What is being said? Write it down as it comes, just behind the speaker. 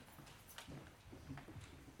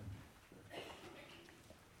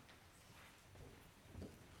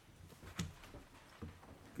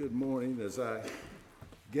Good morning. As I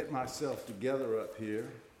get myself together up here,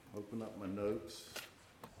 open up my notes.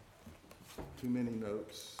 Too many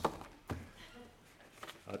notes.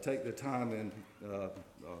 I'll take the time and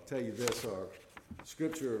I'll tell you this. Our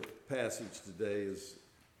scripture passage today is,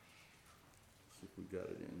 let's see if we got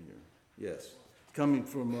it in here. Yes. Coming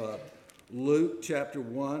from Luke chapter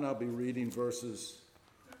 1. I'll be reading verses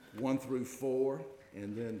 1 through 4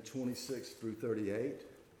 and then 26 through 38.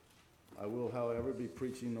 I will, however, be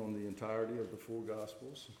preaching on the entirety of the four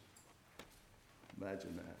Gospels.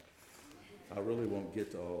 Imagine that. I really won't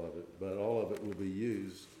get to all of it, but all of it will be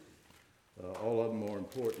used. All of them are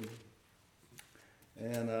important.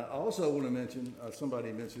 And I also want to mention,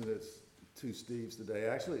 somebody mentioned it's two Steves today.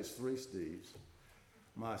 Actually, it's three Steves.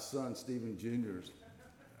 My son, Stephen Jr., is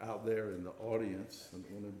out there in the audience. I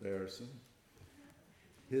don't want to embarrass him.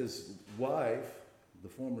 His wife, the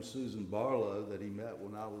former Susan Barlow that he met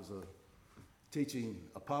when I was teaching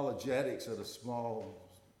apologetics at a small,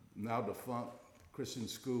 now defunct Christian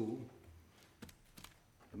school.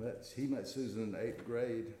 He met Susan in the 8th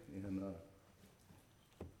grade, and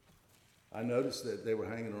I noticed that they were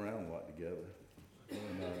hanging around a lot together.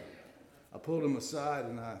 And I pulled him aside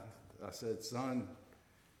and I said, son,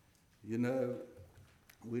 you know,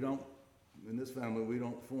 in this family, we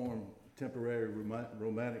don't form temporary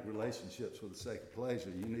romantic relationships for the sake of pleasure.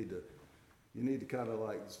 You need to kind of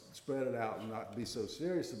like spread it out and not be so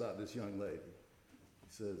serious about this young lady. He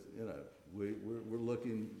says, you know, we're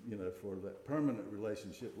looking, you know, for that permanent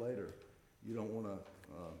relationship later. You don't want to,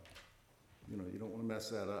 you don't want to mess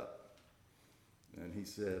that up. And he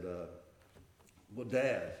said, well,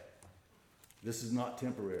 Dad, this is not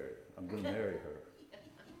temporary. I'm going to marry her.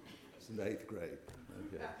 It's in the 8th grade.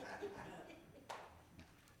 Okay.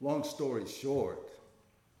 Long story short,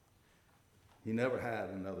 he never had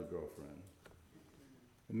another girlfriend.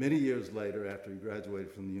 And many years later, after he graduated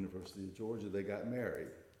from the University of Georgia, they got married.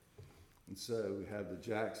 And so we have the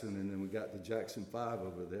Jackson, and then we got the Jackson 5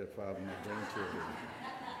 over there, 5 of my grandchildren.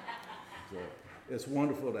 So it's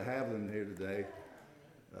wonderful to have them here today.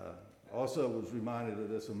 Also was reminded of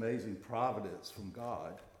this amazing providence from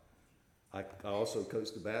God. I also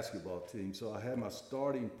coached the basketball team, so I had my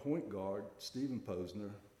starting point guard, Stephen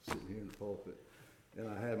Posner, sitting here in the pulpit, and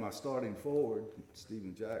I had my starting forward,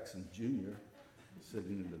 Stephen Jackson Jr.,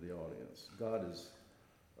 sitting into the audience. God is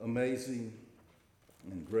amazing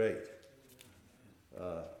and great.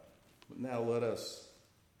 But now let us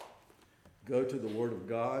go to the Word of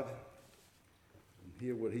God and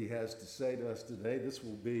hear what He has to say to us today. This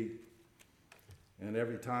will be, and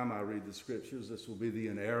every time I read the Scriptures, this will be the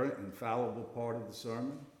inerrant, infallible part of the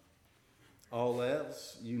sermon. All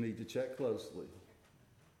else, you need to check closely.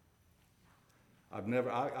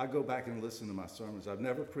 I go back and listen to my sermons. I've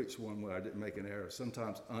never preached one where I didn't make an error,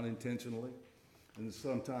 sometimes unintentionally, and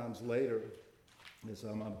sometimes later, as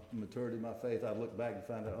I'm matured in my faith, I look back and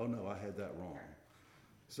find out, oh no, I had that wrong.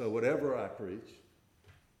 So whatever I preach,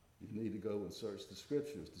 you need to go and search the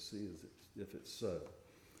Scriptures to see if it's so.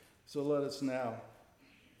 So let us now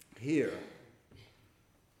hear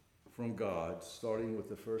from God, starting with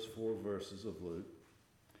the first 4 verses of Luke.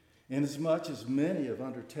 Inasmuch as many have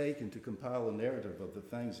undertaken to compile a narrative of the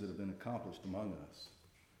things that have been accomplished among us,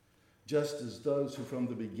 just as those who from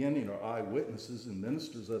the beginning are eyewitnesses and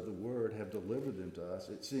ministers of the word have delivered them to us,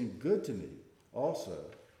 it seemed good to me also,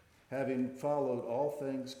 having followed all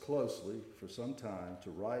things closely for some time, to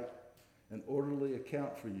write an orderly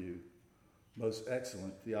account for you, most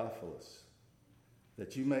excellent Theophilus,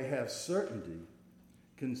 that you may have certainty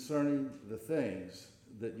concerning the things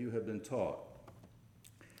that you have been taught.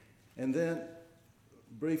 And then,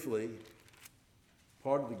 briefly,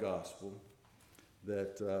 part of the gospel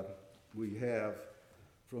that we have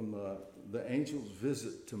from the angel's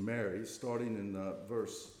visit to Mary, starting in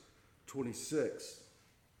verse 26.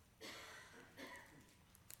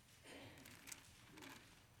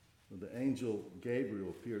 The angel Gabriel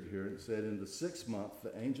appeared here and said, in the 6th month,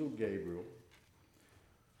 the angel Gabriel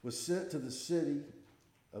was sent to the city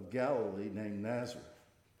of Galilee named Nazareth,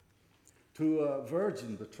 to a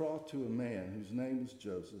virgin betrothed to a man whose name was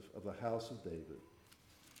Joseph, of the house of David.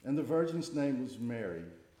 And the virgin's name was Mary.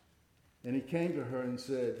 And he came to her and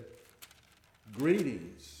said,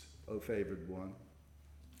 greetings, O favored one.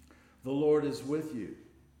 The Lord is with you.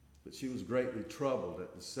 But she was greatly troubled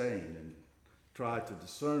at the saying and tried to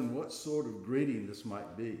discern what sort of greeting this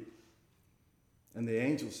might be. And the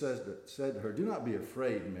angel said to her, do not be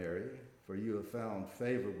afraid, Mary, for you have found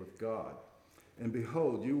favor with God. And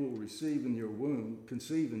behold, you will conceive in your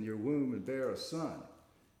womb, and bear a son,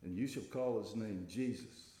 and you shall call his name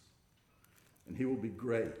Jesus. And he will be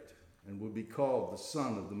great, and will be called the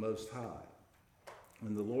Son of the Most High.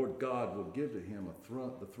 And the Lord God will give to him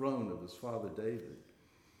the throne of his father David.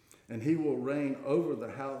 And he will reign over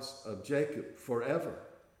the house of Jacob forever.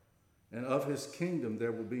 And of his kingdom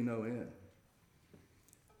there will be no end.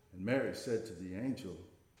 And Mary said to the angel,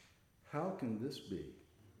 "How can this be,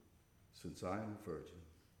 since I am a virgin?"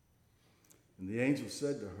 And the angel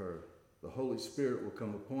said to her, "The Holy Spirit will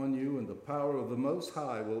come upon you, and the power of the Most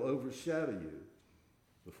High will overshadow you.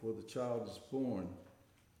 Before the child is born,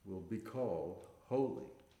 will be called Holy,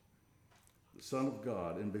 the Son of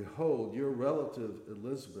God. And behold, your relative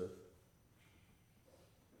Elizabeth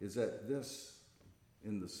is at this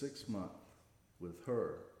in the 6th month with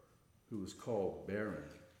her who is called barren.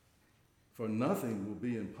 For nothing will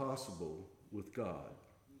be impossible with God."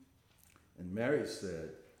 And Mary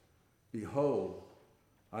said, "Behold,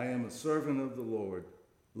 I am a servant of the Lord.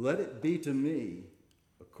 Let it be to me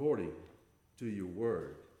according to your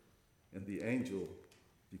word." And the angel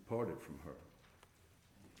departed from her.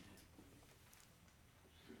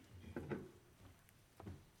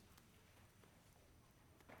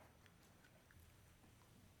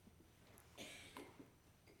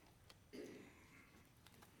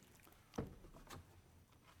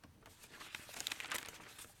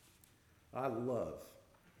 I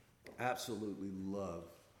absolutely love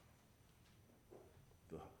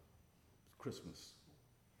the Christmas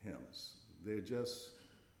hymns. They're just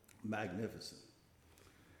magnificent.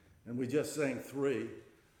 And we just sang 3.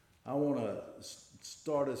 I want to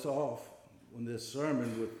start us off on this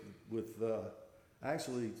sermon with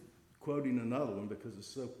actually quoting another one because it's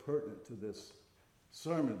so pertinent to this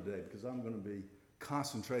sermon today, because I'm going to be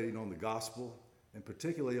concentrating on the gospel, and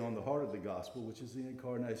particularly on the heart of the gospel, which is the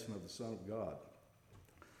incarnation of the Son of God.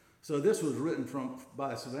 So this was written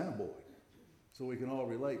by a Savannah boy, so we can all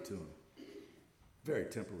relate to him. Very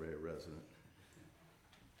temporary resident.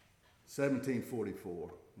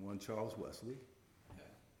 1744, one Charles Wesley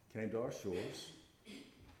came to our shores.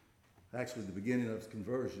 Actually, the beginning of his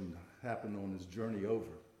conversion happened on his journey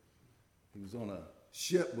over. He was on a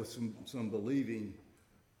ship with some believing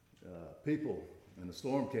people, and a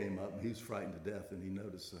storm came up, and he was frightened to death, and he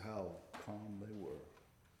noticed how calm they were.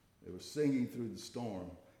 They were singing through the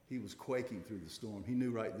storm. He was quaking through the storm. He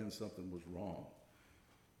knew right then something was wrong.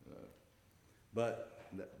 But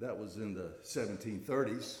that was in the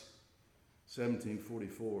 1730s.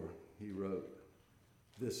 1744, he wrote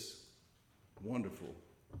this wonderful,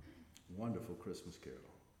 wonderful Christmas carol.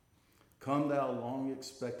 "Come thou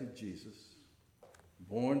long-expected Jesus,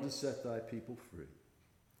 born to set thy people free.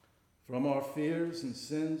 From our fears and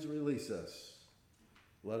sins release us.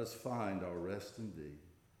 Let us find our rest in thee.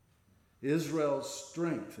 Israel's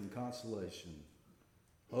strength and consolation,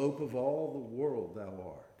 hope of all the world thou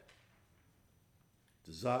art.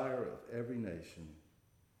 Desire of every nation,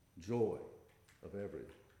 joy of every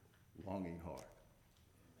longing heart."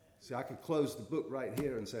 See, I could close the book right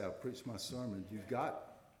here and say, "I've preached my sermon." You've got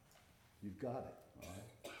it, all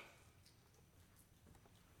right?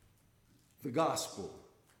 The gospel.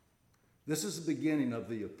 This is the beginning of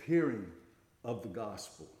the appearing of the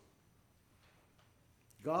gospel.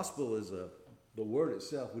 Gospel is the word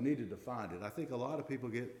itself. We need to define it. I think a lot of people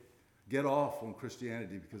get off on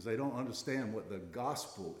Christianity because they don't understand what the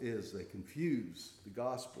gospel is. They confuse the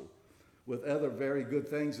gospel with other very good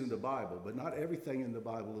things in the Bible, but not everything in the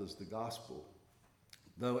Bible is the gospel,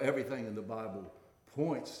 though everything in the Bible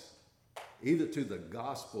points either to the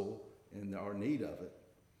gospel and our need of it,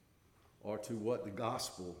 or to what the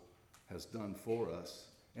gospel has done for us,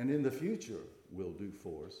 and in the future will do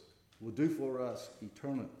for us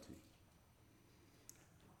eternity.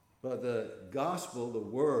 But the gospel, the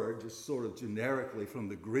word, just sort of generically from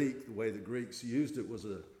the Greek, the way the Greeks used it, was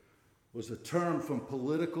a term from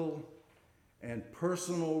political and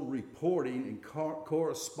personal reporting and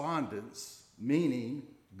correspondence,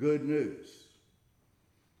 meaning good news.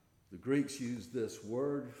 The Greeks used this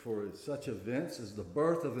word for such events as the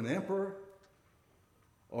birth of an emperor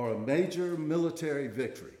or a major military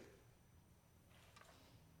victory.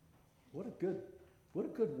 What a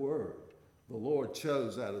good word the Lord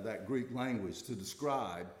chose out of that Greek language to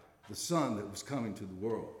describe the Son that was coming to the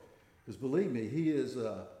world. Because believe me, he is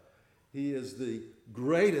the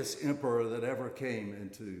greatest emperor that ever came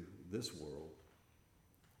into this world.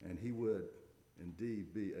 And he would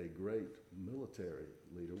indeed be a great military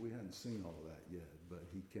leader. We hadn't seen all of that yet, but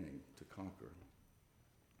he came to conquer.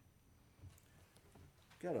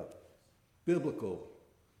 Got a biblical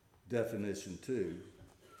definition too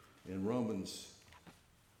in Romans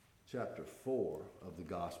chapter 4 of the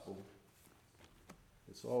gospel.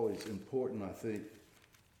 It's always important, I think,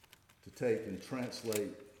 to take and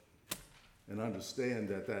translate and understand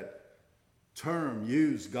that term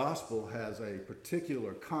used, gospel, has a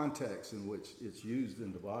particular context in which it's used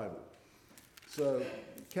in the Bible. So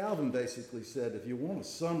Calvin basically said, if you want a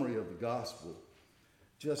summary of the gospel,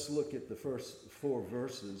 just look at the first 4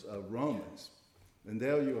 verses of Romans, and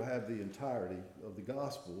there you'll have the entirety of the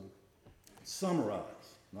gospel summarized.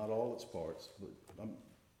 Not all its parts, but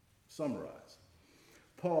summarized.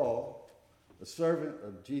 Paul, a servant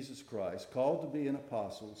of Jesus Christ, called to be an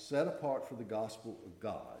apostle, set apart for the gospel of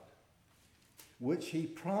God, which he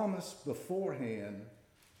promised beforehand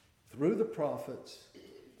through the prophets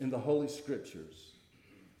in the Holy Scriptures,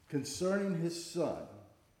 concerning his Son,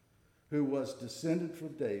 who was descended from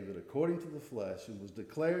David according to the flesh, and was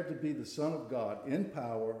declared to be the Son of God in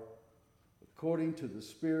power, according to the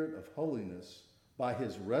Spirit of holiness, by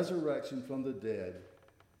his resurrection from the dead,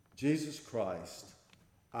 Jesus Christ,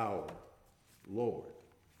 our Lord.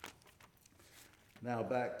 Now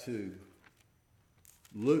back to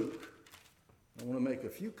Luke. I want to make a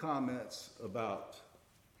few comments about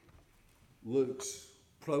Luke's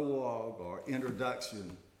prologue or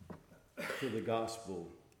introduction to the Gospel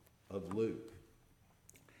of Luke.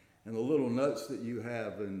 And the little notes that you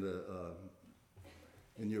have in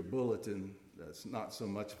your bulletin, that's not so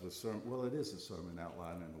much of a sermon. Well, it is a sermon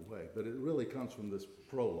outline in a way, but it really comes from this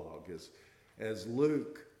prologue as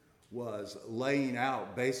Luke was laying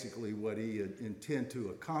out basically what he had intended to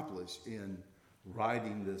accomplish in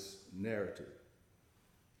writing this narrative.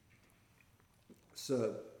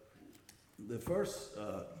 So the first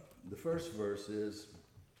verse is,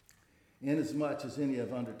 inasmuch as any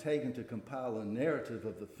have undertaken to compile a narrative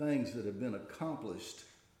of the things that have been accomplished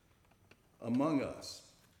among us.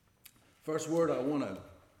 First word I want to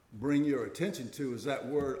bring your attention to is that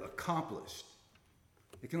word accomplished.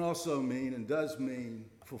 It can also mean, and does mean,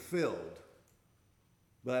 fulfilled.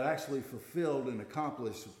 But actually fulfilled and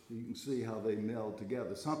accomplished, you can see how they meld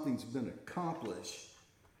together. Something's been accomplished.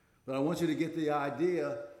 But I want you to get the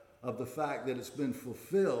idea of the fact that it's been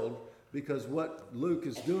fulfilled, because what Luke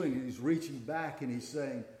is doing, he's reaching back and he's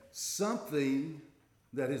saying something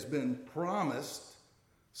that has been promised,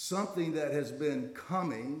 something that has been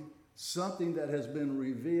coming, something that has been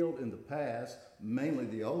revealed in the past, mainly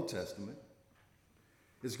the Old Testament,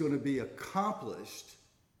 is going to be accomplished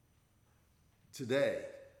today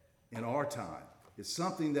in our time. It's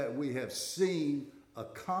something that we have seen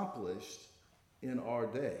accomplished in our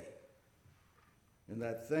day. And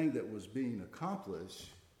that thing that was being accomplished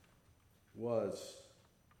was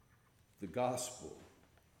the gospel.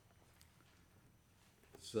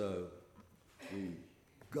 So the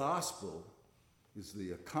gospel is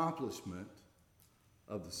the accomplishment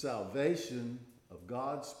of the salvation of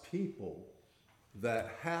God's people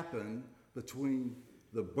that happened between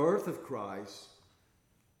the birth of Christ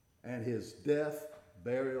and his death,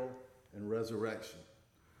 burial, and resurrection.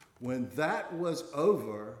 When that was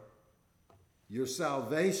over, your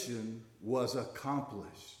salvation was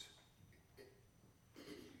accomplished.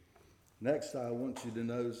 Next, I want you to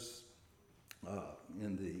notice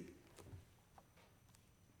in the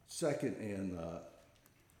second and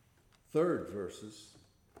third verses,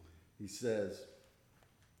 he says,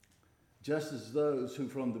 just as those who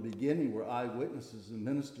from the beginning were eyewitnesses and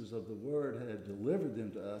ministers of the word had delivered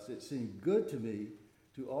them to us, it seemed good to me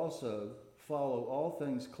to also follow all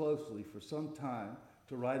things closely for some time,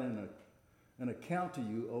 to write an account to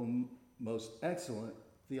you, O most excellent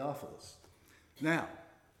Theophilus. Now,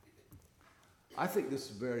 I think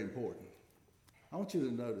this is very important. I want you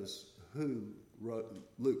to notice who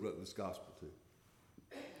Luke wrote this gospel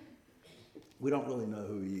to. We don't really know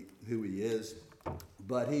who he is,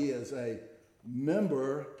 but he is a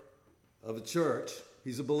member of a church.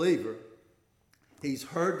 He's a believer. He's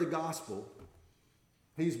heard the gospel.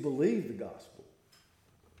 He's believed the gospel.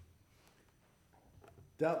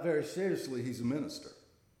 Doubt very seriously he's a minister.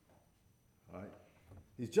 All right?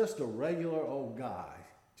 He's just a regular old guy,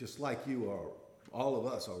 just like you are. All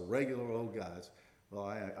of us are regular old guys. Well,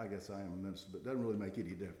 I guess I am a minister, but it doesn't really make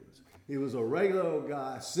any difference. He was a regular old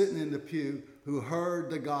guy sitting in the pew who heard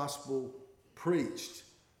the gospel preached.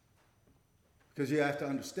 Because you have to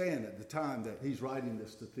understand, at the time that he's writing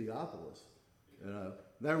this to Theophilus,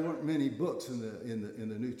 there weren't many books in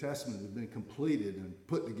the New Testament that had been completed and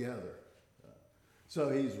put together. So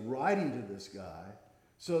he's writing to this guy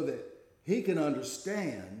so that he can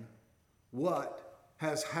understand what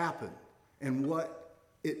has happened and what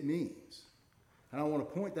it means. And I want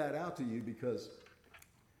to point that out to you because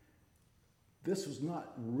this was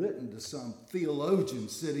not written to some theologian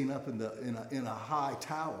sitting up in a high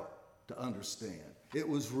tower to understand. It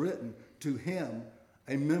was written to him,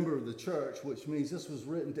 a member of the church, which means this was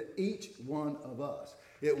written to each one of us.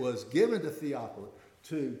 It was given to Theophilus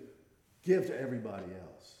to give to everybody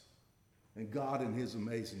else. And God in his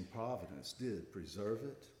amazing providence did preserve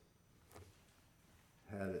it,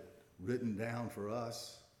 had it written down for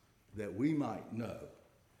us that we might know.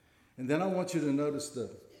 And then I want you to notice the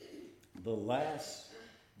last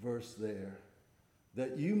verse there,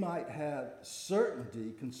 that you might have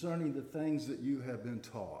certainty concerning the things that you have been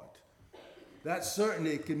taught. That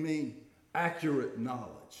certainty can mean accurate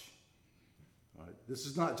knowledge. All right? This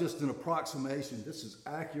is not just an approximation. This is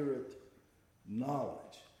accurate knowledge.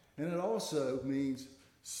 And it also means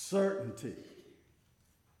certainty.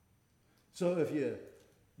 So if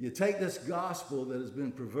you take this gospel that has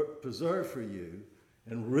been preserved for you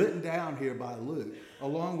and written down here by Luke,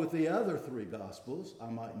 along with the other three gospels, I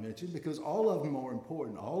might mention, because all of them are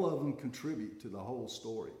important. All of them contribute to the whole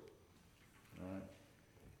story. All right?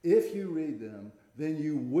 If you read them, then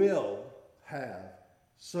you will have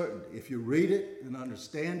certainty. If you read it and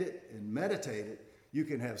understand it and meditate it, you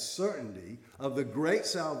can have certainty of the great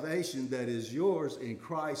salvation that is yours in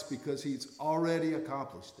Christ because he's already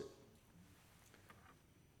accomplished it.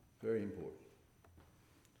 Very important.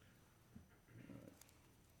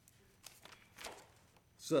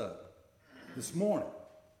 So, this morning,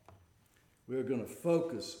 we're going to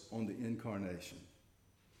focus on the incarnation.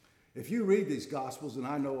 If you read these Gospels, and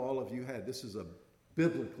I know all of you had, this is a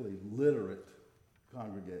biblically literate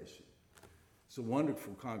congregation. It's a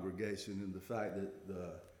wonderful congregation in the fact that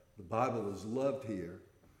the Bible is loved here,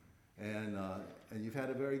 and you've had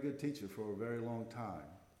a very good teacher for a very long time.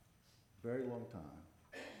 Very long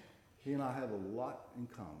time. He and I have a lot in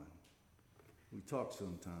common. We talk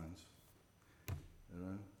sometimes. You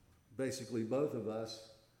know? Basically, both of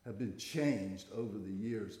us have been changed over the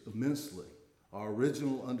years immensely. Our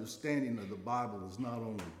original understanding of the Bible has not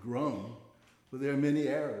only grown, but there are many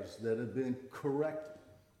errors that have been corrected.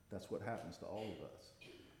 That's what happens to all of us.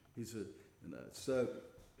 He said, so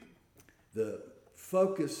the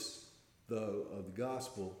focus, though, of the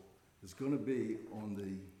gospel is going to be on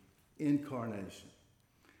the incarnation.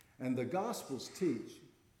 And the Gospels teach,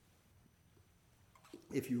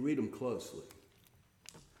 if you read them closely,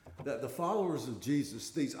 that the followers of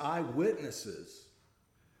Jesus, these eyewitnesses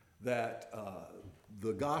that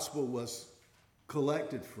the gospel was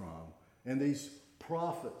collected from, and these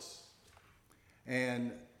prophets,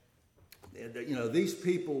 and these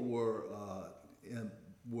people were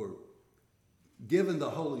given the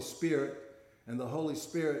Holy Spirit, and the Holy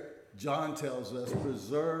Spirit, John tells us,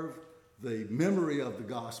 preserved the memory of the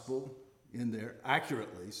gospel in there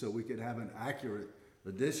accurately, so we could have an accurate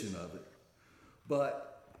edition of it.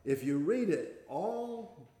 But if you read it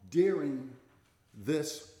all during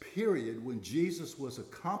this period when Jesus was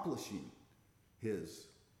accomplishing his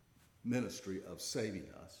ministry of saving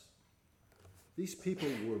us, these people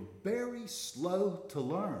were very slow to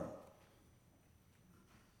learn.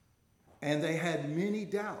 And they had many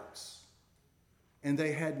doubts. And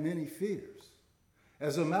they had many fears.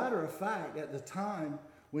 As a matter of fact, at the time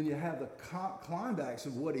when you have the climax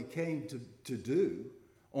of what he came to do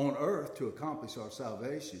on earth to accomplish our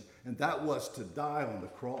salvation, and that was to die on the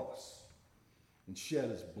cross and shed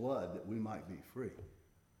his blood that we might be free.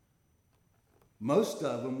 Most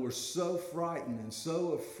of them were so frightened and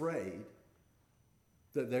so afraid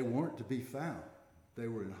that they weren't to be found. They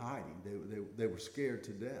were in hiding. They were scared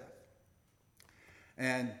to death.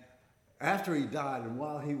 And after he died and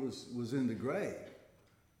while he was in the grave,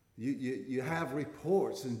 you have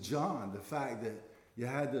reports in John, the fact that you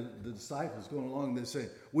had the disciples going along there saying,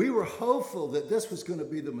 we were hopeful that this was going to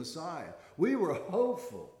be the Messiah. We were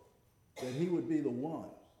hopeful that he would be the one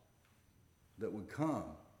that would come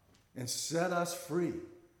and set us free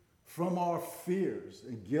from our fears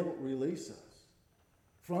and guilt, release us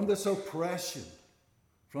from this oppression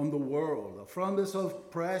from the world, from this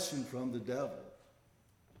oppression from the devil.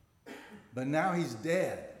 But now he's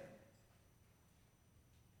dead.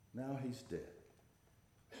 Now he's dead.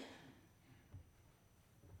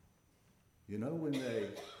 You know when they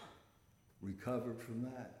recovered from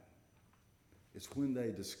that? It's when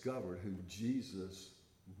they discovered who Jesus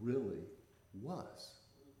really was.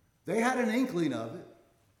 They had an inkling of it.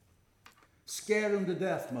 Scared them to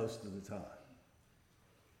death most of the time.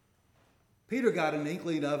 Peter got an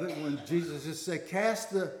inkling of it when Jesus just said,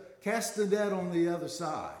 cast the net on the other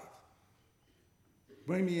side.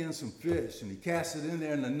 Bring me in some fish. And he cast it in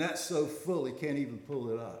there, and the net's so full he can't even pull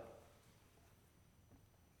it up.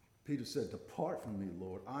 Peter said, depart from me,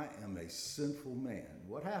 Lord. I am a sinful man.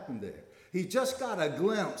 What happened there? He just got a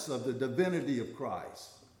glimpse of the divinity of Christ.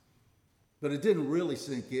 But it didn't really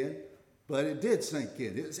sink in. But it did sink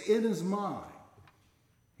in. It's in his mind.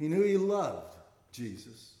 He knew he loved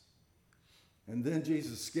Jesus. And then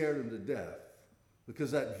Jesus scared him to death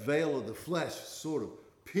because that veil of the flesh sort of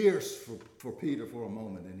pierced for Peter for a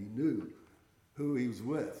moment, and he knew who he was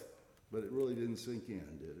with. But it really didn't sink in,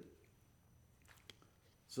 did it?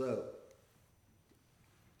 So,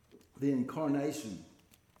 the incarnation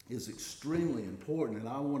is extremely important, and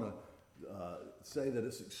I want to say that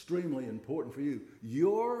it's extremely important for you.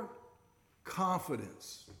 Your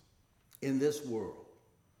confidence in this world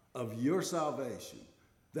of your salvation,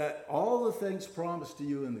 that all the things promised to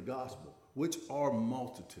you in the gospel, which are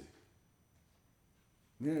multitude.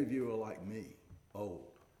 Many of you are like me, old.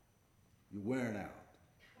 You're wearing out.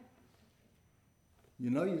 You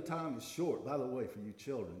know your time is short. By the way, for you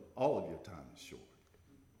children, all of your time is short.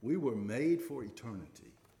 We were made for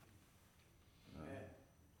eternity.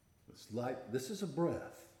 It's like, this is a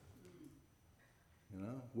breath. You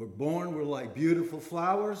know, we're born, we're like beautiful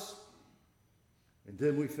flowers, and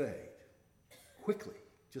then we fade quickly,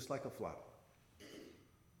 just like a flower.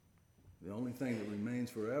 The only thing that remains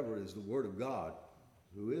forever is the Word of God,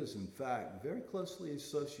 who is, in fact, very closely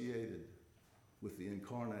associated with the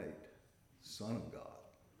incarnate Son of God.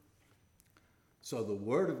 So the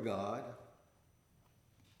Word of God,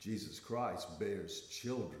 Jesus Christ, bears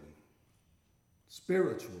children,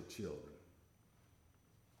 spiritual children,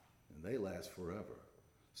 and they last forever.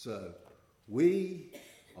 So we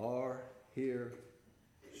are here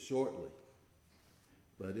shortly,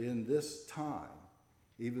 but in this time,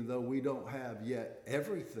 even though we don't have yet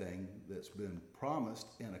everything that's been promised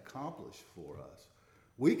and accomplished for us,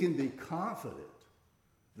 we can be confident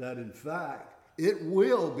that in fact it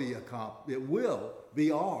will be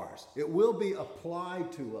ours. It will be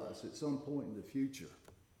applied to us at some point in the future,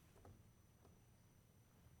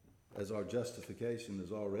 as our justification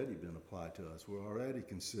has already been applied to us. We're already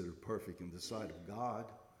considered perfect in the sight of God.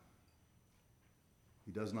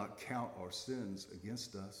 He does not count our sins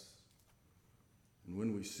against us. And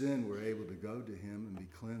when we sin, we're able to go to him and be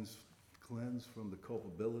cleansed from the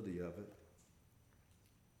culpability of it.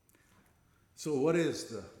 So what is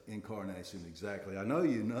the incarnation exactly? I know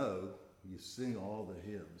you sing all the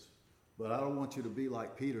hymns, but I don't want you to be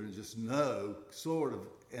like Peter and just know, sort of,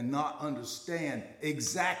 and not understand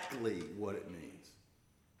exactly what it means.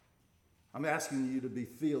 I'm asking you to be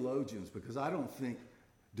theologians, because I don't think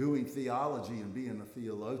doing theology and being a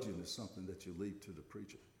theologian is something that you leave to the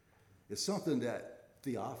preacher. It's something that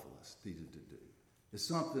Theophilus needed to do. It's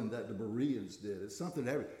something that the Bereans did. It's something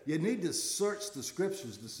that you need to search the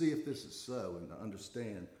scriptures to see if this is so and to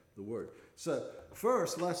understand the word. So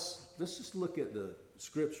first, let's just look at the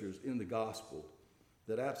scriptures in the gospel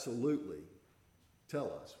that absolutely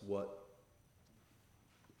tell us what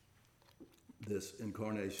this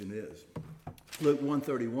incarnation is. Luke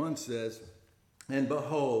 1:31 says, "And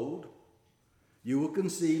behold, you will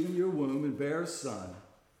conceive in your womb and bear a son,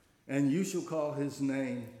 and you shall call his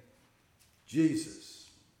name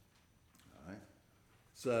Jesus." All right?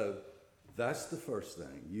 So that's the first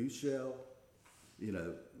thing. You shall,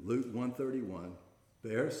 Luke 1:31,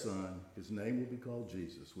 bear a son, his name will be called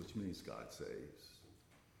Jesus, which means God saves.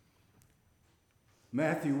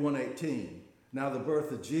 Matthew 1:18, now the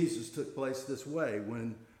birth of Jesus took place this way.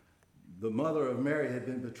 When the mother of Mary had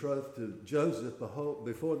been betrothed to Joseph,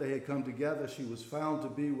 before they had come together, she was found to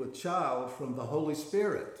be with child from the Holy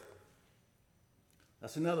Spirit.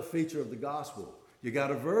 That's another feature of the gospel. You got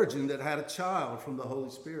a virgin that had a child from the Holy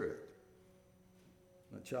Spirit.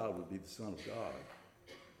 That child would be the Son of God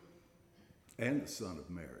and the Son of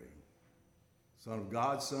Mary. Son of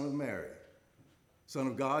God, Son of Mary. Son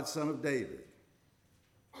of God, Son of David.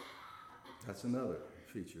 That's another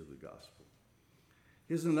feature of the gospel.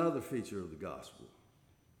 Here's another feature of the gospel.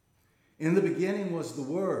 In the beginning was the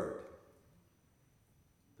Word.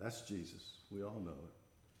 That's Jesus. We all know it.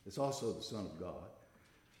 It's also the Son of God.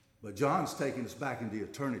 But John's taking us back into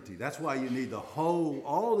eternity. That's why you need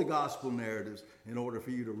all the gospel narratives in order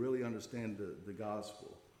for you to really understand the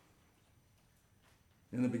gospel.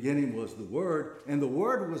 In the beginning was the Word, and the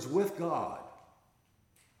Word was with God.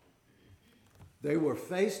 They were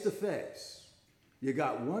face to face. You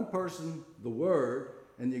got one person, the Word,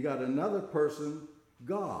 and you got another person,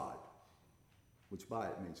 God, which by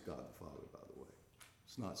it means God the Father, by the way.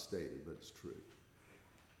 It's not stated, but it's true.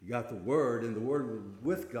 You got the Word, and the Word was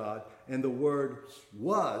with God, and the Word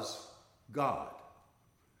was God.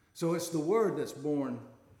 So it's the Word that's born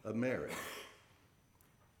of Mary.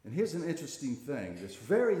 And here's an interesting thing. It's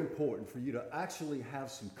very important for you to actually have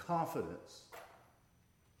some confidence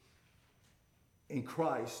in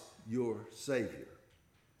Christ, your Savior.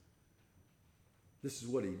 This is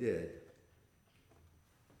what he did.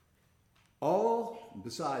 All,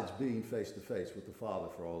 besides being face to face with the Father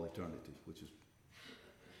for all eternity, which is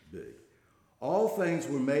big, All things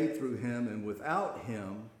were made through him, and without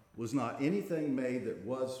him was not anything made that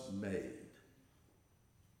was made.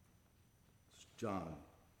 It's John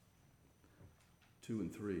 2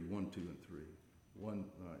 and 3, 1, 2 and 3.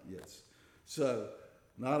 Yes. So,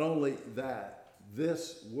 not only that,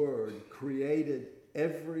 this word created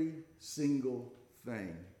every single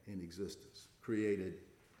thing in existence, created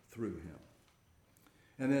through him.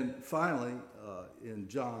 And then finally, in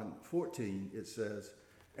John 14, it says,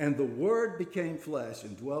 "And the Word became flesh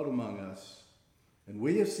and dwelt among us, and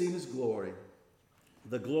we have seen his glory.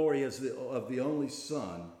 The glory is of the only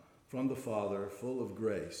Son from the Father, full of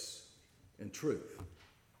grace and truth."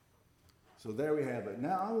 So there we have it.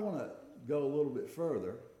 Now I want to go a little bit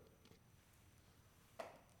further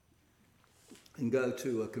and go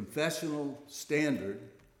to a confessional standard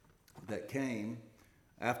that came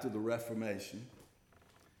after the Reformation.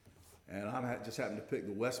 And I just happened to pick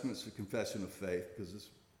the Westminster Confession of Faith because it's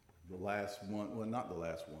the last one. Well, not the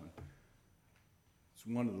last one. It's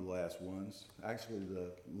one of the last ones. Actually,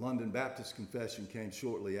 the London Baptist Confession came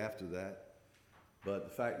shortly after that. But the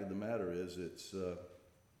fact of the matter is it's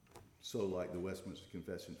so like the Westminster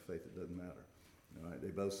Confession of Faith, it doesn't matter. All right? They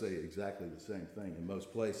both say exactly the same thing in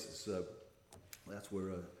most places. So that's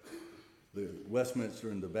where the Westminster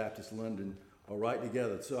and the Baptist London are right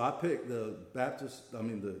together. So I picked the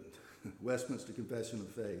Westminster Confession of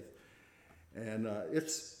Faith, and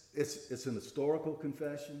it's an historical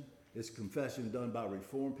confession. It's a confession done by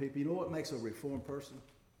Reformed people. You know what makes a Reformed person?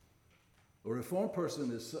 A Reformed person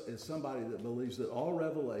is somebody that believes that all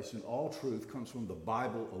revelation, all truth comes from the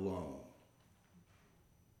Bible alone.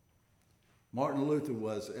 Martin Luther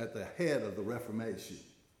was at the head of the Reformation.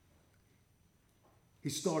 He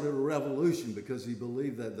started a revolution because he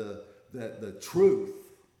believed that the truth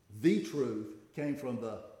came from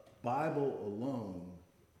the Bible alone,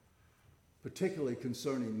 particularly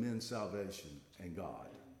concerning men's salvation and God.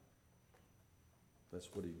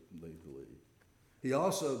 That's what he believed. He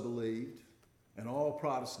also believed, and all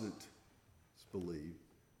Protestants believe,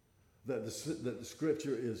 that the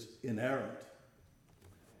Scripture is inerrant,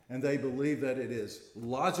 and they believe that it is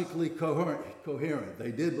logically coherent.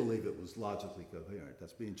 They did believe it was logically coherent.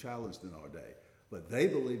 That's being challenged in our day. But they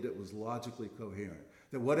believed it was logically coherent.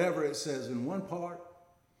 That whatever it says in one part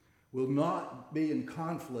will not be in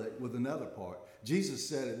conflict with another part. Jesus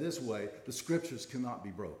said it this way: the Scriptures cannot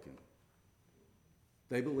be broken.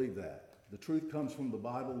 They believe that. The truth comes from the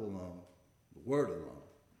Bible alone, the Word alone,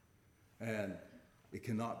 and it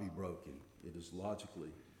cannot be broken. It is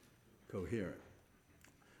logically coherent.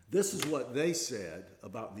 This is what they said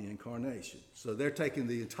about the incarnation. So they're taking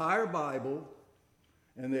the entire Bible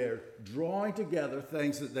and they're drawing together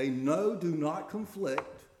things that they know do not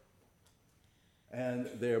conflict, and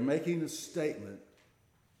they're making a statement,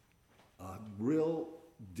 a real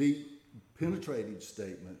deep, penetrating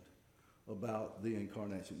statement about the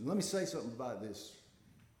incarnation. Let me say something about this.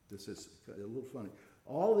 This is a little funny.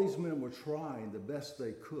 All these men were trying the best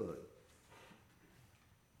they could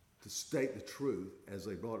to state the truth as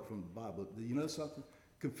they brought it from the Bible. You know something?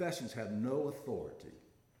 Confessions have no authority.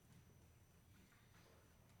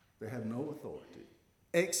 They have no authority,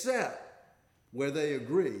 except where they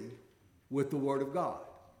agree with the Word of God.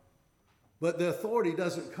 But the authority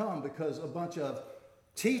doesn't come because a bunch of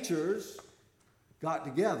teachers got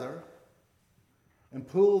together and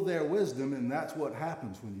pooled their wisdom, and that's what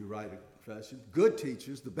happens when you write a confession. Good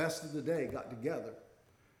teachers, the best of the day, got together,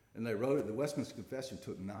 and they wrote it. The Westminster Confession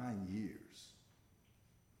took 9 years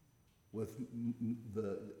with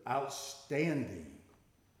the outstanding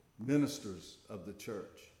ministers of the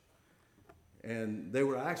church. And they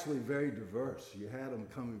were actually very diverse. You had them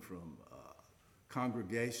coming from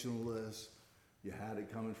Congregationalists, you had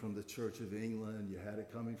it coming from the Church of England, you had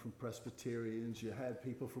it coming from Presbyterians, you had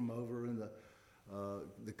people from over in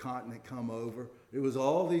the continent come over. It was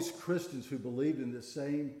all these Christians who believed in this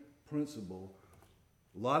same principle,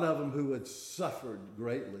 a lot of them who had suffered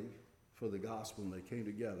greatly for the gospel, and they came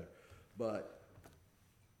together. But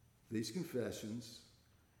these confessions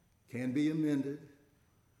can be amended.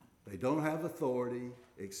 They don't have authority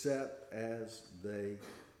except as they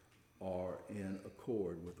are in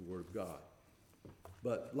accord with the Word of God.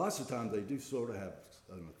 But lots of times they do sort of have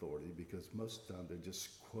an authority because most of the time they're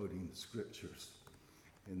just quoting the Scriptures.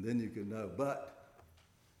 And then you can know. But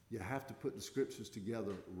you have to put the Scriptures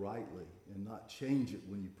together rightly and not change it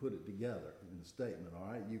when you put it together in the statement,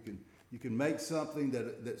 all right? You can make something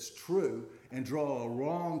that's true and draw a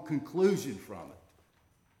wrong conclusion from it.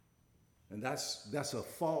 And that's a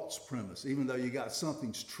false premise. Even though you got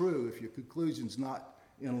something's true, if your conclusion's not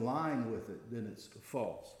in line with it, then it's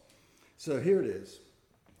false. So here it is.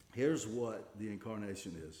 Here's what the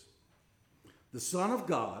incarnation is. the Son of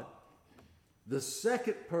God, the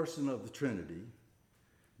second person of the Trinity,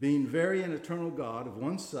 being very and eternal God of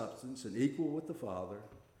one substance and equal with the Father,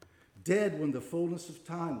 dead when the fullness of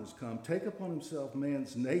time was come, take upon himself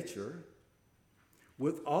man's nature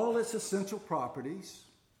with all its essential properties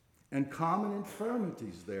and common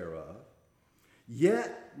infirmities thereof,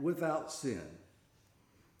 yet without sin,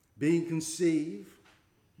 being conceived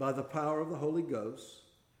by the power of the Holy Ghost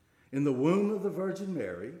in the womb of the Virgin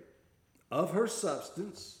Mary, of her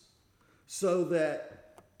substance, so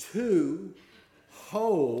that two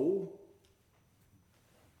whole,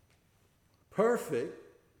 perfect,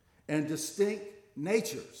 and distinct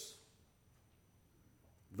natures,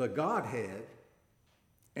 the Godhead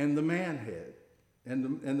and the manhead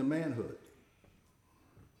and the manhood,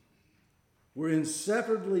 were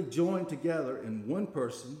inseparably joined together in one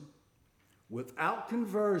person, without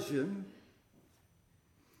conversion,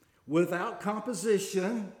 without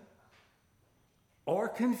composition or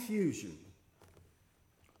confusion,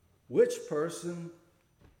 which person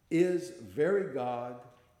is very God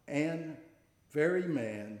and very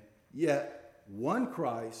man, yet one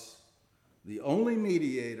Christ, the only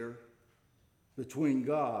mediator between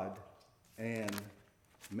God and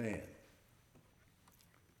man.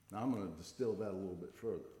 Now I'm going to distill that a little bit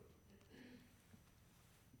further.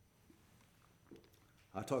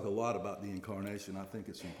 I talk a lot about the incarnation. I think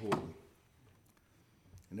it's important.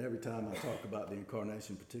 And every time I talk about the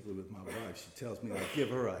incarnation, particularly with my wife, she tells me I give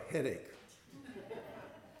her a headache.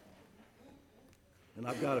 And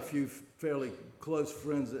I've got a few fairly close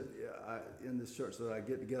friends in this church that I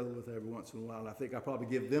get together with every once in a while, and I think I probably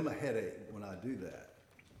give them a headache when I do that.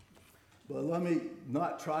 But let me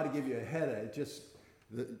not try to give you a headache, just,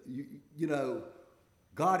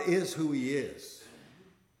 God is who he is.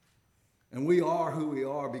 And we are who we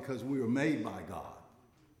are because we were made by God.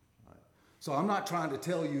 Right? So I'm not trying to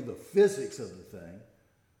tell you the physics of the thing,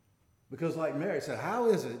 because like Mary said, how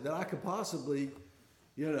is it that I could possibly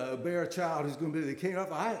bear a child who's going to be the king of?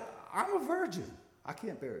 I'm a virgin. I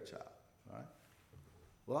can't bear a child. Right?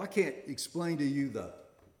 Well, I can't explain to you the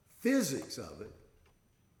physics of it,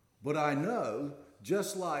 but I know,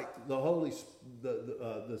 just like the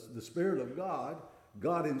Spirit of God,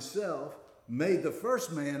 God himself made the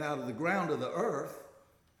first man out of the ground of the earth,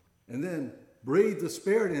 and then breathed the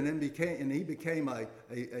Spirit in him, and he became a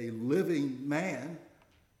living man.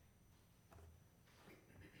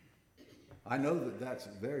 I know that that's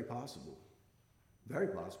very possible. Very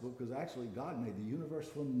possible, because actually God made the universe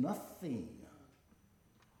from nothing.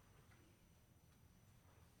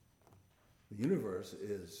 The universe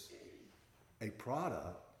is a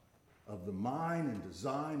product of the mind and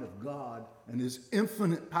design of God and his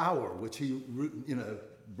infinite power, which he,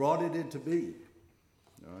 brought it into being.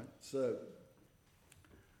 All right? So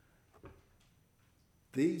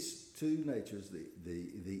these two natures,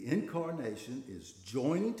 the incarnation is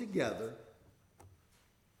joining together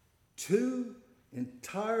two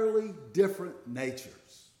entirely different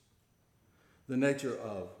natures. The nature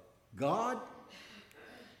of God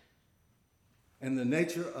and the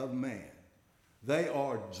nature of man. They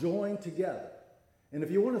are joined together. And if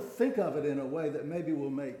you want to think of it in a way that maybe will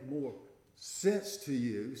make more sense to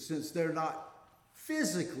you, since they're not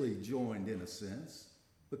physically joined in a sense,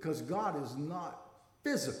 because God is not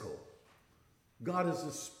physical. God is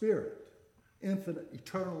a spirit, infinite,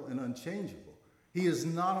 eternal, and unchangeable. He is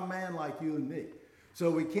not a man like you and me. So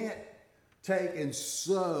we can't take and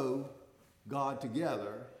sew God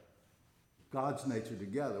together, God's nature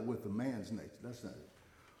together with the man's nature. That's not it.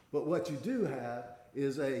 But what you do have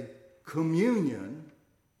is a communion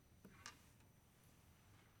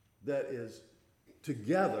that is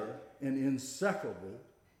together and inseparable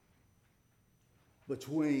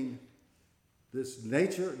between this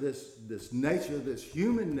nature, this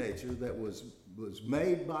human nature that was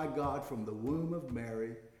made by God from the womb of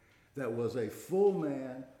Mary, that was a full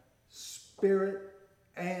man, spirit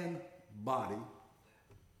and body,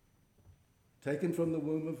 taken from the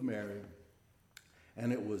womb of Mary,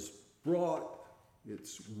 and it was brought,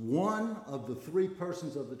 it's one of the three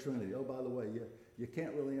persons of the Trinity. Oh, by the way, you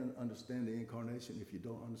can't really understand the incarnation if you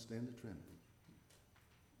don't understand the Trinity.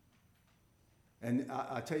 And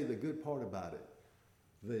I tell you the good part about it,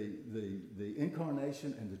 the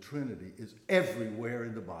incarnation and the Trinity is everywhere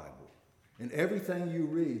in the Bible. And everything you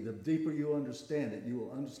read, the deeper you understand it, you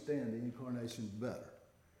will understand the incarnation better.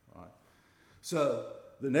 All right? So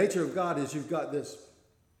the nature of God is you've got this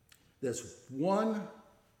one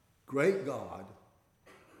great God,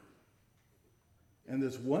 and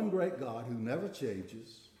this one great God who never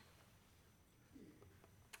changes,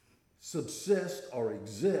 subsists or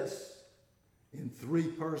exists in three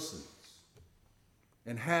persons.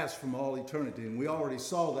 and has from all eternity. And we already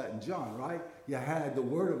saw that in John, right? You had the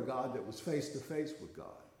Word of God that was face to face with God.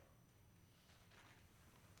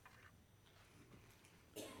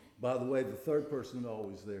 By the way, the third person is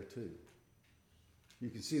always there too. You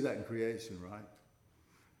can see that in creation, right?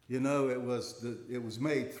 You know, it was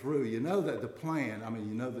made through. You know that the plan, I mean,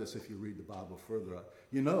 you know this if you read the Bible further up.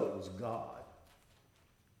 You know it was God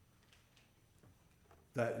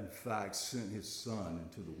that in fact sent his Son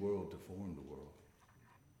into the world to form the world.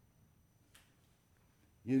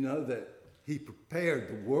 You know that he prepared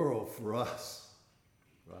the world for us,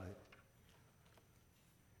 right?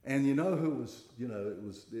 And you know who was, you know,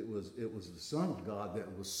 it was the Son of God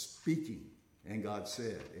that was speaking. And God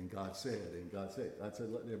said, and God said, and God said. God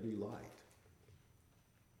said, let there be light.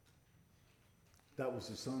 That was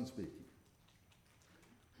the Son speaking.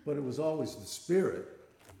 But it was always the Spirit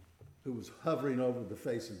who was hovering over the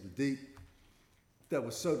face of the deep that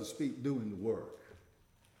was, so to speak, doing the work.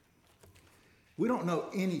 We don't know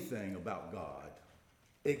anything about God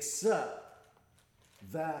except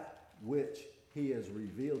that which he has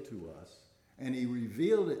revealed to us. And he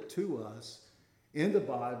revealed it to us in the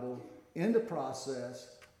Bible, in the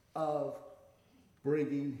process of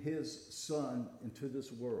bringing his Son into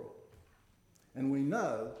this world. And we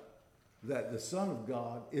know that the Son of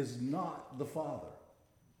God is not the Father.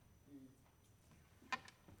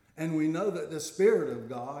 And we know that the Spirit of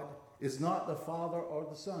God is not the Father or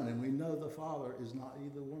the Son. And we know the Father is not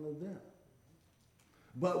either one of them.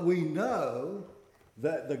 But we know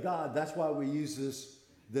that the God, that's why we use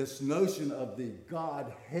this notion of the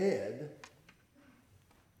Godhead.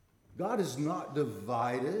 God is not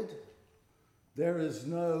divided. There is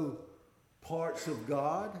no parts of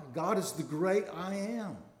God. God is the great I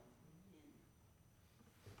am.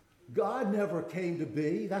 God never came to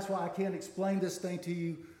be. That's why I can't explain this thing to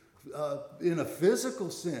you in a physical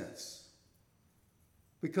sense.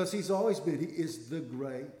 Because he's always been. He is the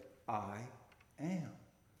great I am,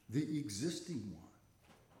 the existing one.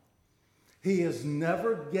 He has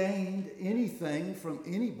never gained anything from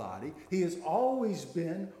anybody. He has always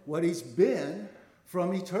been what he's been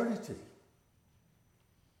from eternity.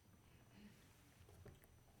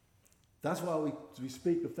 That's why we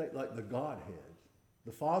speak of things like the Godhead,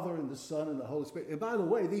 the Father and the Son and the Holy Spirit. And by the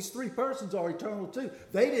way, these three persons are eternal too.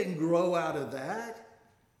 They didn't grow out of that.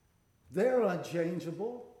 They're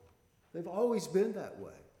unchangeable. They've always been that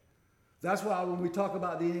way. That's why when we talk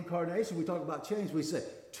about the incarnation, we talk about change. We say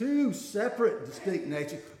two separate, distinct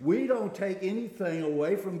natures. We don't take anything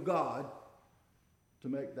away from God to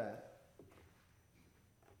make that.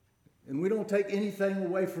 And we don't take anything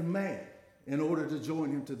away from man in order to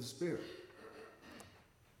join him to the Spirit.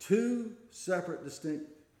 Two separate, distinct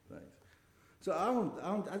things. So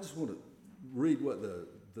I just want to read what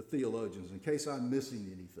the theologians, in case I'm missing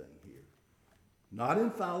anything here. Not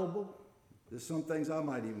infallible. There's some things I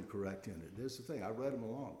might even correct in it. There's the thing. I read them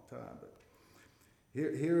a long time, but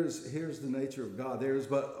here's the nature of God. There is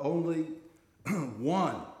but only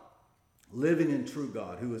one living and true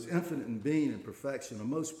God, who is infinite in being and perfection, a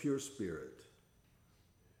most pure spirit,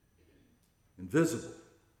 invisible,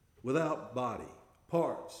 without body,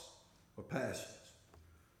 parts, or passions.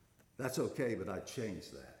 That's okay, but I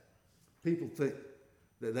changed that. People think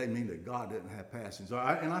that they mean that God didn't have passions.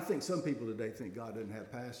 And I think some people today think God didn't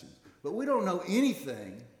have passions. But we don't know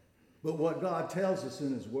anything but what God tells us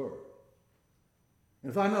in his word.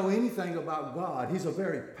 And if I know anything about God, he's a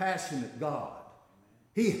very passionate God.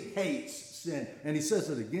 He hates sin. And he says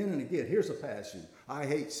it again and again. Here's a passion. I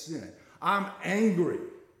hate sin. I'm angry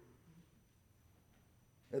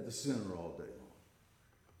at the sinner all day long.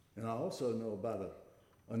 And I also know about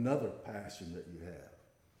another passion that you have.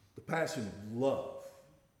 The passion of love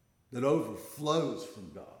that overflows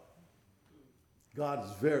from God. God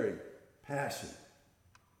is very passionate.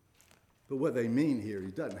 But what they mean here,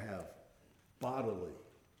 he doesn't have bodily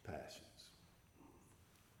passions.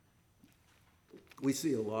 We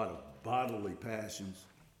see a lot of bodily passions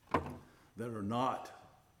that are not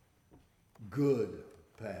good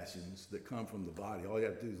passions that come from the body. All you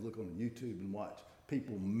have to do is look on YouTube and watch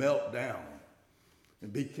people melt down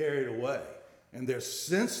and be carried away. And they're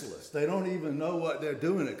senseless. They don't even know what they're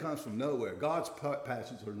doing. It comes from nowhere. God's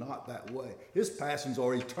passions are not that way. His passions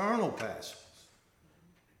are eternal passions.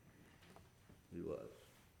 He was.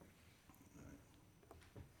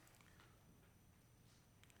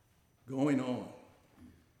 Going on.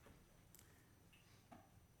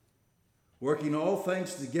 Working all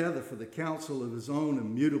things together for the counsel of his own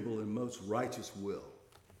immutable and most righteous will.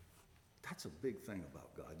 That's a big thing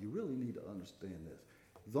about God. You really need to understand this.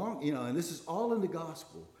 And this is all in the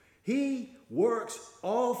gospel. He works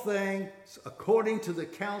all things according to the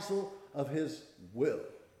counsel of his will.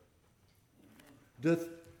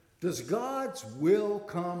 Does God's will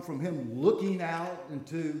come from him looking out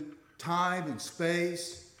into time and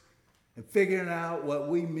space and figuring out what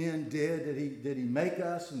we men did? Did he make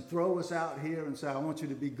us and throw us out here and say, I want you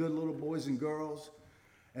to be good little boys and girls?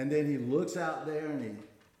 And then he looks out there and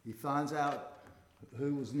he finds out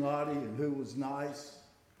who was naughty and who was nice.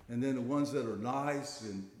 And then the ones that are nice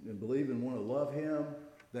and believe and want to love him,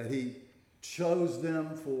 that he chose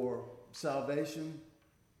them for salvation.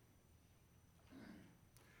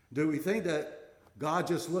 Do we think that God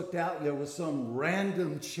just looked out and there was some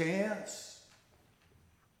random chance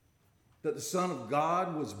that the Son of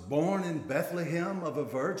God was born in Bethlehem of a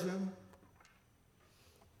virgin?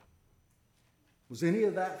 Was any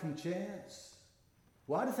of that from chance?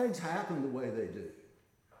 Why do things happen the way they do?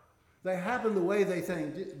 They happen the way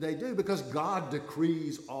they do because God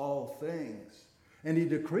decrees all things. And he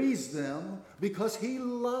decrees them because he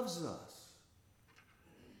loves us.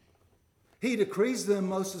 He decrees them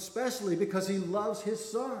most especially because he loves his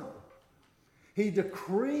Son. He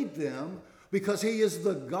decreed them because he is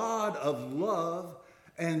the God of love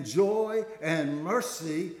and joy and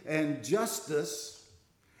mercy and justice.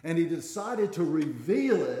 And he decided to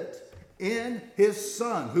reveal it in his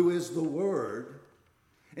Son, who is the Word.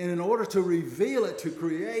 And in order to reveal it to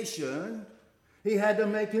creation, he had to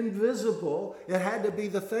make him visible. It had to be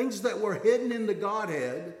the things that were hidden in the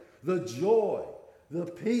Godhead, the joy, the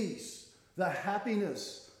peace, the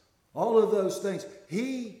happiness, all of those things.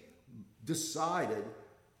 He decided,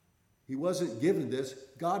 he wasn't given this.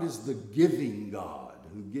 God is the giving God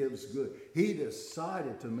who gives good. He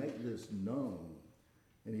decided to make this known.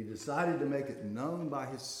 And he decided to make it known by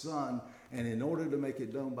his Son. And in order to make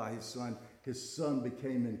it known by his Son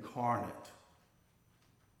became incarnate.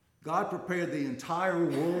 God prepared the entire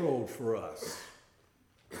world for us.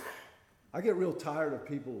 I get real tired of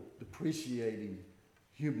people depreciating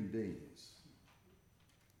human beings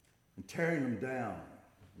and tearing them down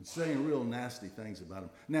and saying real nasty things about them.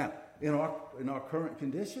 Now, in our current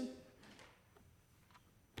condition,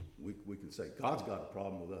 we can say God's got a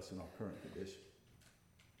problem with us in our current condition.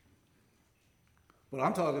 But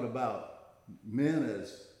I'm talking about men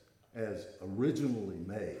as originally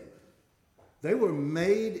made. They were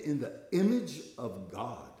made in the image of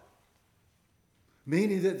God,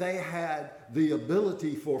 meaning that they had the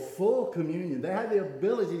ability for full communion. They had the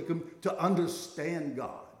ability to understand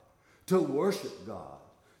God, to worship God,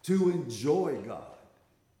 to enjoy God.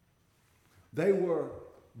 They were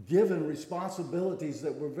given responsibilities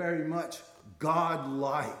that were very much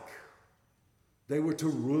God-like. They were to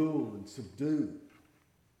rule and subdue.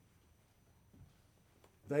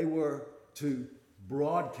 They were to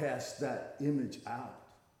broadcast that image out.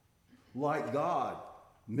 Like God,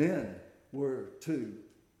 men were to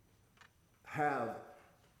have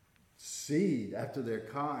seed after their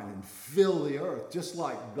kind and fill the earth, just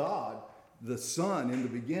like God, the Son, in the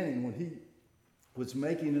beginning, when he was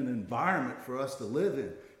making an environment for us to live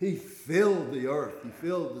in. He filled the earth. He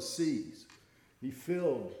filled the seas. He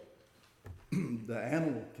filled the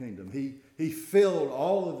animal kingdom. He filled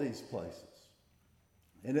all of these places.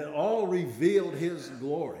 And it all revealed his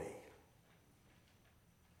glory.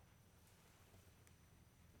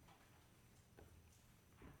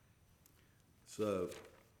 So,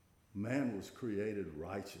 man was created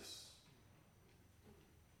righteous.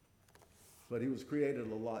 But he was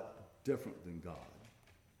created a lot different than God.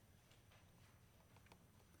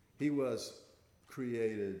 He was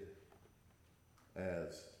created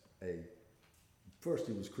first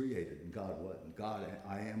he was created and God wasn't. God,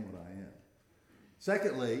 I am what I am.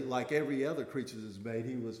 Secondly, like every other creature that's made,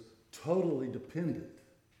 he was totally dependent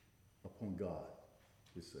upon God,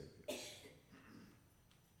 his Savior.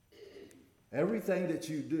 Everything that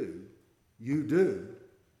you do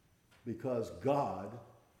because God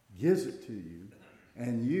gives it to you,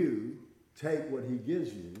 and you take what he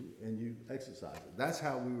gives you and you exercise it. That's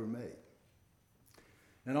how we were made.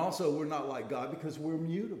 And also, we're not like God because we're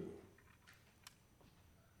mutable.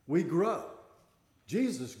 We grow.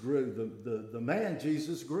 Jesus grew. The man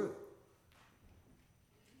Jesus grew.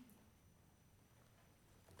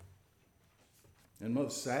 And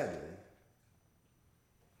most sadly,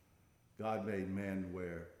 God made man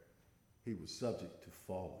where he was subject to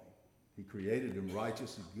falling. He created him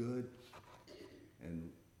righteous and good and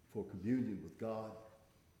for communion with God,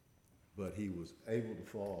 but he was able to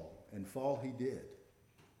fall, and fall he did.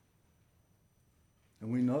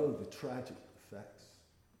 And we know the tragic effects.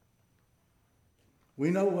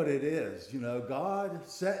 We know what it is. You know, God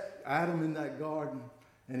set Adam in that garden,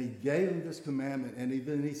 and he gave him this commandment, and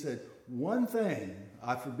then he said, one thing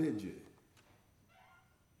I forbid you.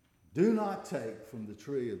 Do not take from the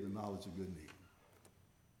tree of the knowledge of good and evil.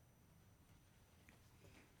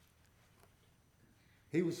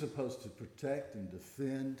 He was supposed to protect and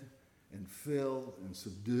defend and fill and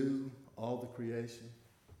subdue all the creation.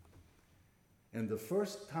 And the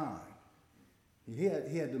first time, he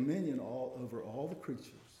had dominion over all the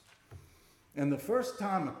creatures. And the first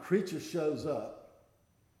time a creature shows up,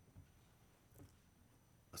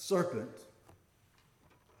 a serpent,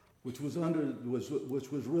 which was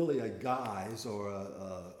really a guise or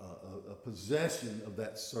a possession of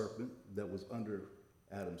that serpent that was under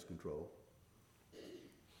Adam's control,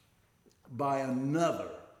 by another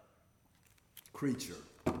creature,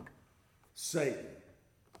 Satan,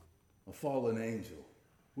 a fallen angel.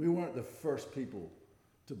 We weren't the first people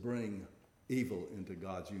to bring evil into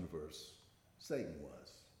God's universe. Satan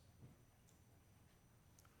was.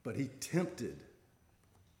 But he tempted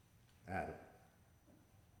Adam.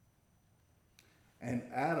 And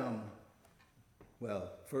Adam,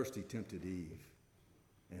 well, first he tempted Eve,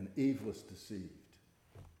 and Eve was deceived.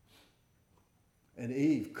 And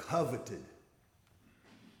Eve coveted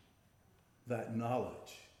that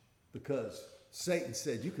knowledge because Satan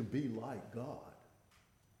said, you can be like God.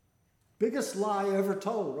 Biggest lie ever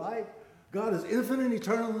told, right? God is infinite,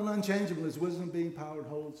 eternal, and unchangeable. His wisdom, being, power, and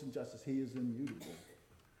holiness, and justice. He is immutable.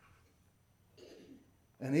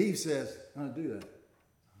 And Eve says, I don't do that.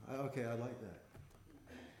 Okay, I like that.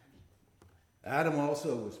 Adam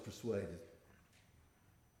also was persuaded.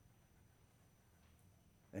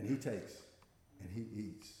 And he takes and he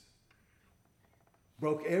eats.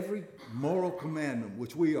 Broke every moral commandment,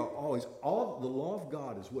 which we are always, all the law of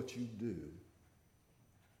God is what you do.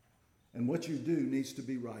 And what you do needs to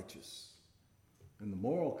be righteous. And the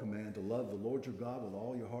moral command to love the Lord your God with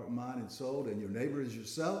all your heart, mind, and soul, and your neighbor as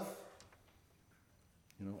yourself.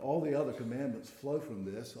 You know, all the other commandments flow from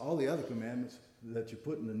this. All the other commandments that you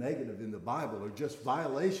put in the negative in the Bible are just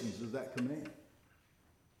violations of that command.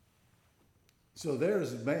 So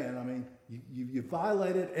there's man, I mean, you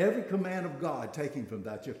violated every command of God taking from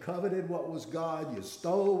that. You coveted what was God. You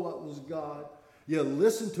stole what was God. You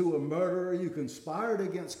listened to a murderer. You conspired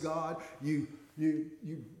against God. You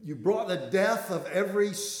brought the death of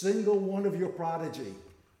every single one of your prodigy.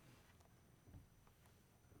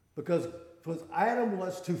 Because Adam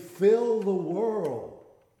was to fill the world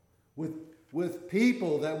with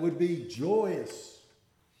people that would be joyous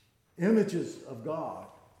images of God.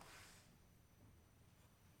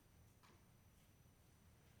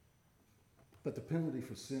 But the penalty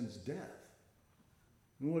for sin is death.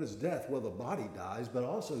 And what is death? Well, the body dies, but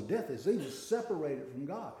also death is even separated from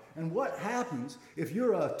God. And what happens if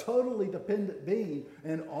you're a totally dependent being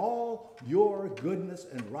and all your goodness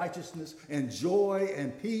and righteousness and joy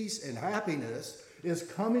and peace and happiness is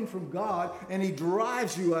coming from God and he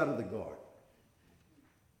drives you out of the garden?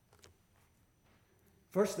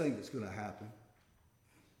 First thing that's going to happen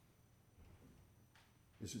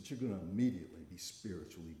is that you're going to immediately be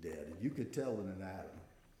spiritually dead. And you could tell in an Adam.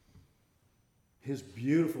 His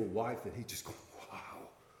beautiful wife that he just goes, wow,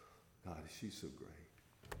 God, she's so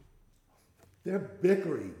great. They're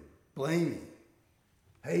bickering, blaming,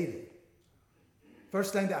 hating.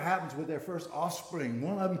 First thing that happens with their first offspring,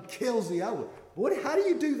 one of them kills the other. How do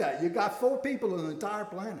you do that? You got 4 people on the entire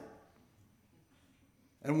planet.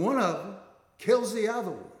 And one of them kills the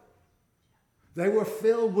other one. They were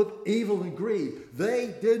filled with evil and greed.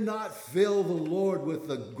 They did not fill the Lord with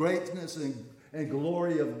the greatness and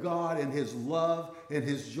glory of God and his love and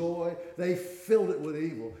his joy. They filled it with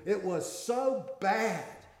evil. It was so bad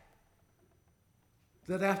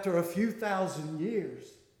that after a few thousand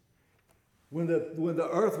years, when the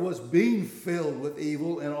earth was being filled with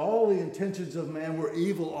evil and all the intentions of man were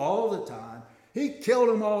evil all the time, he killed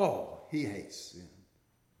them all. He hates sin.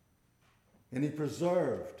 And he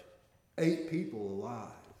preserved 8 people alive.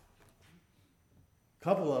 A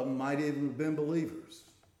couple of them might even have been believers.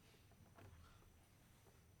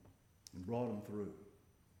 And brought them through.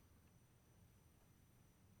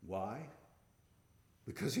 Why?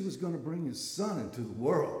 Because he was going to bring his son into the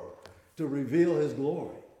world to reveal his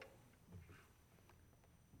glory.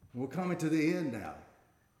 And we're coming to the end now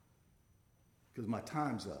because my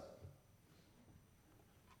time's up.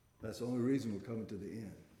 That's the only reason we're coming to the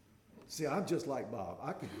end. See, I'm just like Bob.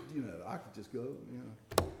 I could just go,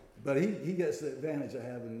 But he gets the advantage of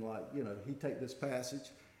having, he'd take this passage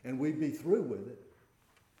and we'd be through with it,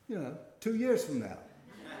 2 years from now.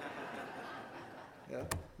 Yeah.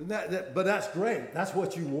 But that's great. That's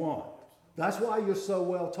what you want. That's why you're so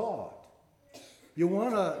well taught. You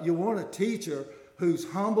want a teacher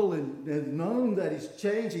who's humble and known that he's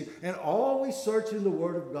changing and always searching the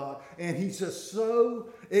Word of God. And he's just so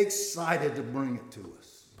excited to bring it to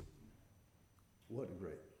us. What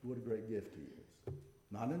a great gift he is.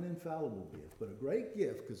 Not an infallible gift, but a great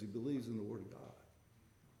gift because he believes in the Word of God.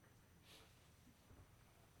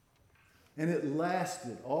 And it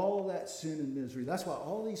lasted, all that sin and misery. That's why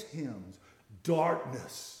all these hymns,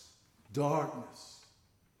 darkness.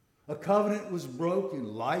 A covenant was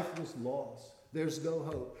broken, life was lost. There's no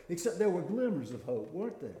hope. Except there were glimmers of hope,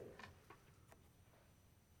 weren't there?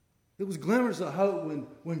 There was glimmers of hope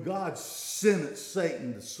when God sentenced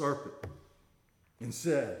Satan, the serpent, and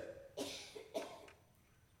said,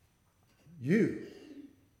 You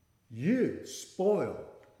spoiled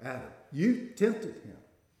Adam. You tempted him.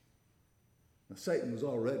 Now, Satan was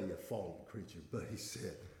already a fallen creature, but he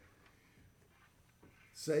said,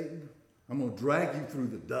 Satan, I'm going to drag you through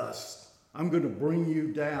the dust. I'm going to bring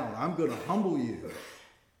you down. I'm going to humble you.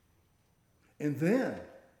 And then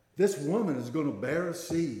this woman is going to bear a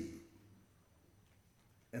seed.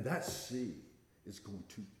 And that seed is going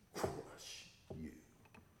to crush you.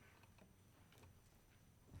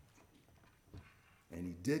 And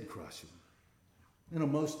he did crush him in a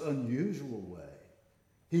most unusual way.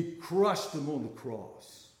 He crushed him on the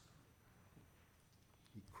cross.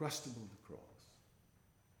 He crushed him on the cross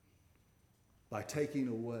by taking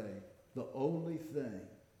away the only thing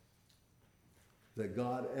that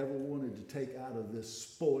God ever wanted to take out of this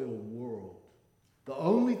spoiled world. The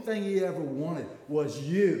only thing he ever wanted was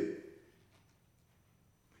you.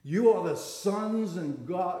 You are the sons and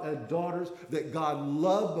daughters that God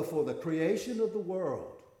loved before the creation of the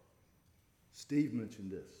world. Steve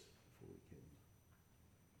mentioned this before we came.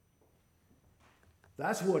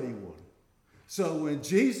 That's what he wanted. So when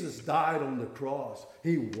Jesus died on the cross,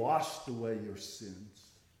 he washed away your sins.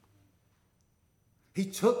 He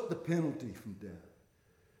took the penalty from death.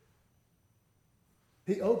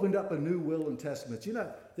 He opened up a new will and testament. You know,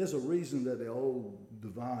 there's a reason that the old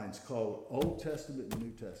divines call Old Testament and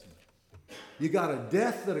New Testament. You got a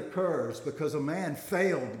death that occurs because a man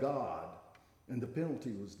failed God, and the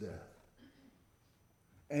penalty was death.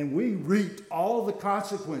 And we reaped all the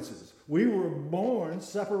consequences. We were born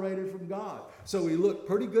separated from God. So we looked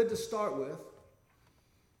pretty good to start with,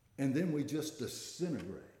 and then we just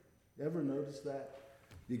disintegrate. Ever notice that?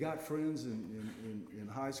 You got friends in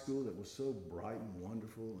high school that were so bright and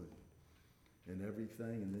wonderful and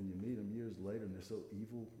everything, and then you meet them years later and they're so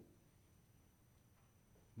evil.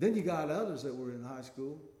 Then you got others that were in high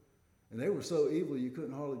school and they were so evil you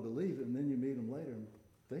couldn't hardly believe it, and then you meet them later and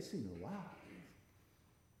they seem alive.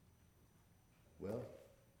 Well,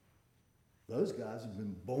 those guys have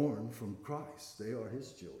been born from Christ. They are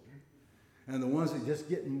his children. And the ones that just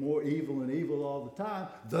getting more evil and evil all the time,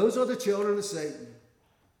 those are the children of Satan.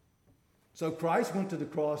 So Christ went to the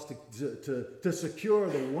cross to secure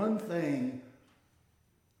the one thing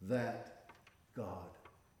that God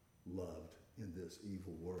loved in this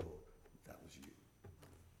evil world. That was you.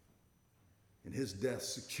 And his death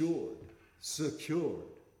secured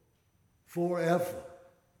forever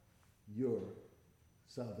your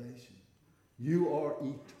salvation. You are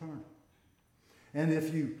eternal. And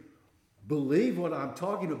if you believe what I'm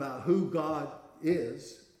talking about, who God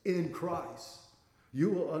is in Christ, you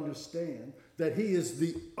will understand that he is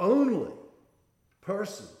the only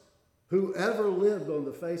person who ever lived on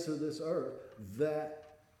the face of this earth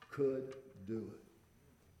that could do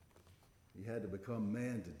it. He had to become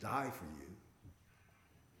man to die for you.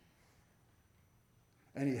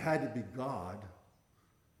 And he had to be God,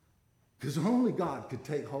 because only God could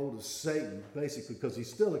take hold of Satan, basically, because he's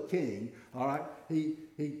still a king. All right, he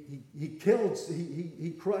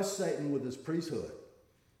crushed Satan with his priesthood,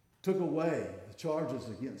 took away the charges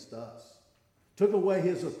against us, took away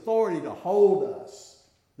his authority to hold us.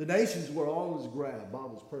 The nations were all his grab.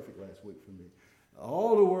 Bob was perfect last week for me.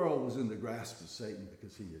 All the world was in the grasp of Satan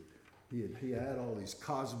because he had all these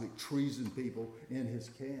cosmic treason people in his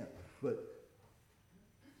camp. But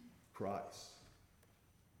Christ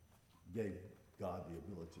gave God the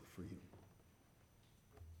ability to free him.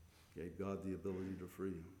 Gave God the ability to free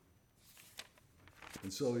him.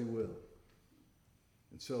 And so he will.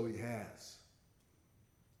 And so he has.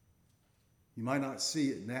 You might not see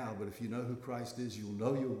it now, but if you know who Christ is, you'll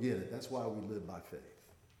know you'll get it. That's why we live by faith.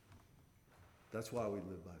 That's why we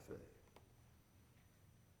live by faith.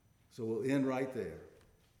 So we'll end right there.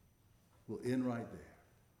 We'll end right there.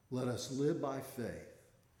 Let us live by faith,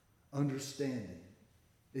 understanding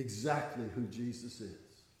exactly who Jesus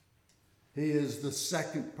is. He is the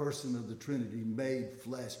second person of the Trinity made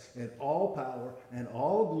flesh, and all power and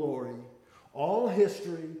all glory, all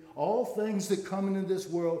history, all things that come into this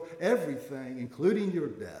world, everything, including your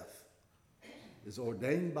death, is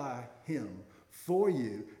ordained by him for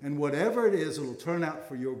you. And whatever it is, it will turn out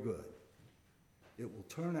for your good. It will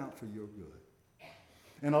turn out for your good.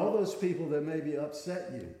 And all those people that maybe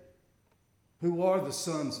upset you, who are the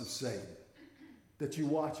sons of Satan, that you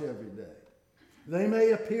watch every day. They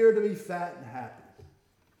may appear to be fat and happy.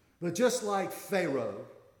 But just like Pharaoh,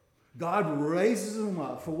 God raises them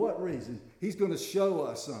up. For what reason? He's going to show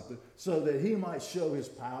us something so that he might show his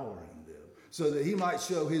power in them, so that he might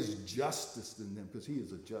show his justice in them, because he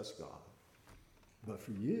is a just God. But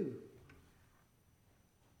for you,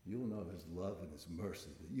 you'll know his love and his mercy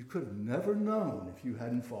that you could have never known if you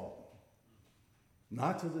hadn't fallen.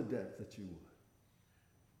 Not to the depth that you would.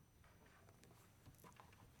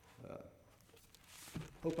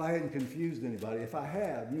 Hope I hadn't confused anybody. If I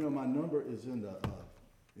have, my number is in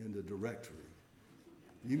the directory.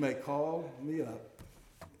 You may call me up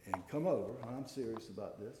and come over. I'm serious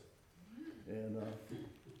about this, and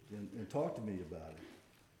talk to me about it.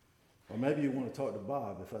 Or maybe you want to talk to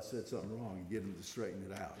Bob if I said something wrong and get him to straighten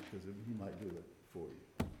it out, because he might do it for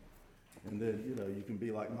you. And then you can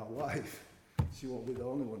be like my wife. She won't be the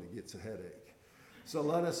only one that gets a headache. So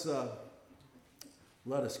let us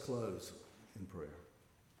close in prayer.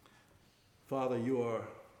 Father, you are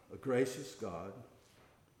a gracious God,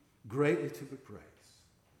 greatly to be praised.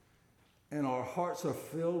 And our hearts are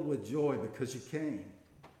filled with joy because you came.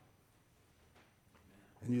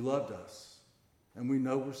 And you loved us. And we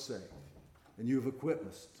know we're safe. And you have equipped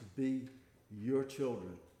us to be your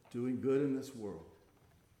children, doing good in this world.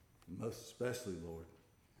 And most especially, Lord,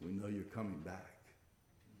 we know you're coming back.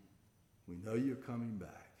 We know you're coming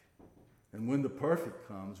back. And when the perfect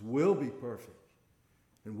comes, we'll be perfect.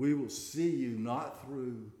 And we will see you not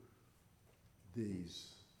through these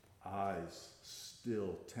eyes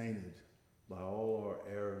still tainted by all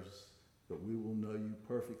our errors, but we will know you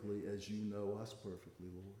perfectly as you know us perfectly,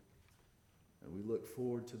 Lord. And we look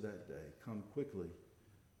forward to that day. Come quickly,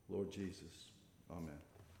 Lord Jesus. Amen.